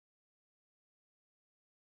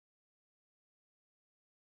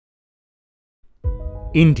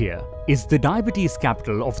India is the diabetes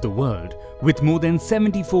capital of the world with more than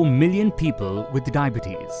 74 million people with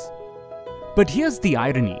diabetes. But here's the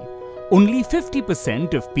irony, only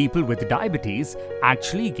 50% of people with diabetes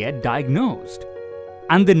actually get diagnosed.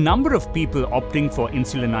 And the number of people opting for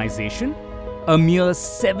insulinization? A mere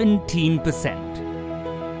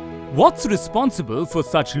 17%. What's responsible for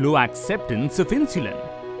such low acceptance of insulin?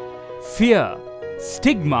 Fear,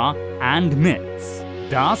 stigma and myths.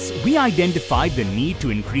 Thus, we identified the need to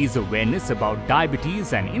increase awareness about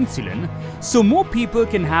diabetes and insulin so more people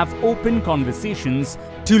can have open conversations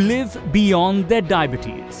to live beyond their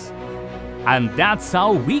diabetes. And that's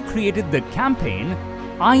how we created the campaign,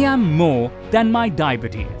 I Am More Than My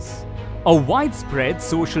Diabetes. A widespread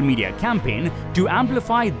social media campaign to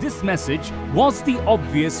amplify this message was the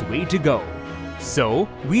obvious way to go. So,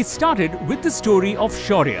 we started with the story of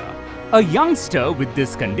Shaurya, a youngster with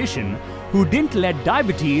this condition who didn't let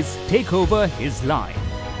diabetes take over his life.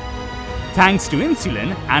 Thanks to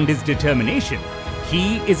insulin and his determination,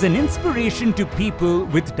 he is an inspiration to people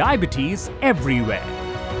with diabetes everywhere.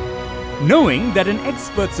 Knowing that an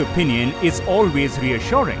expert's opinion is always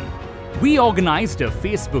reassuring, we organized a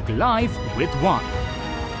Facebook Live with one.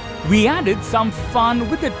 We added some fun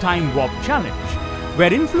with the Time Warp Challenge,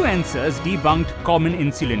 where influencers debunked common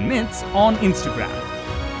insulin myths on Instagram.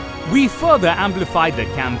 We further amplified the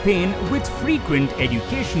campaign with frequent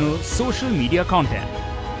educational social media content.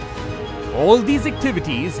 All these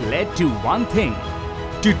activities led to one thing: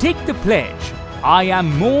 to take the pledge, I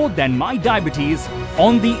am more than my diabetes,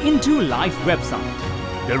 on the IntoLife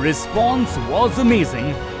website. The response was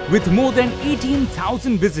amazing, with more than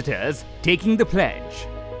 18,000 visitors taking the pledge.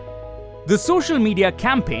 The social media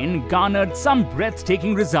campaign garnered some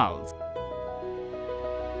breathtaking results.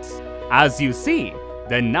 As you see,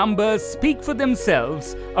 the numbers speak for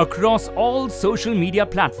themselves across all social media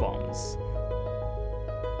platforms.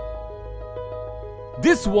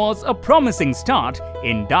 This was a promising start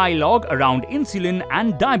in dialogue around insulin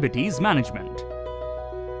and diabetes management.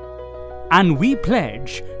 And we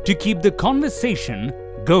pledge to keep the conversation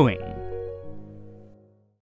going.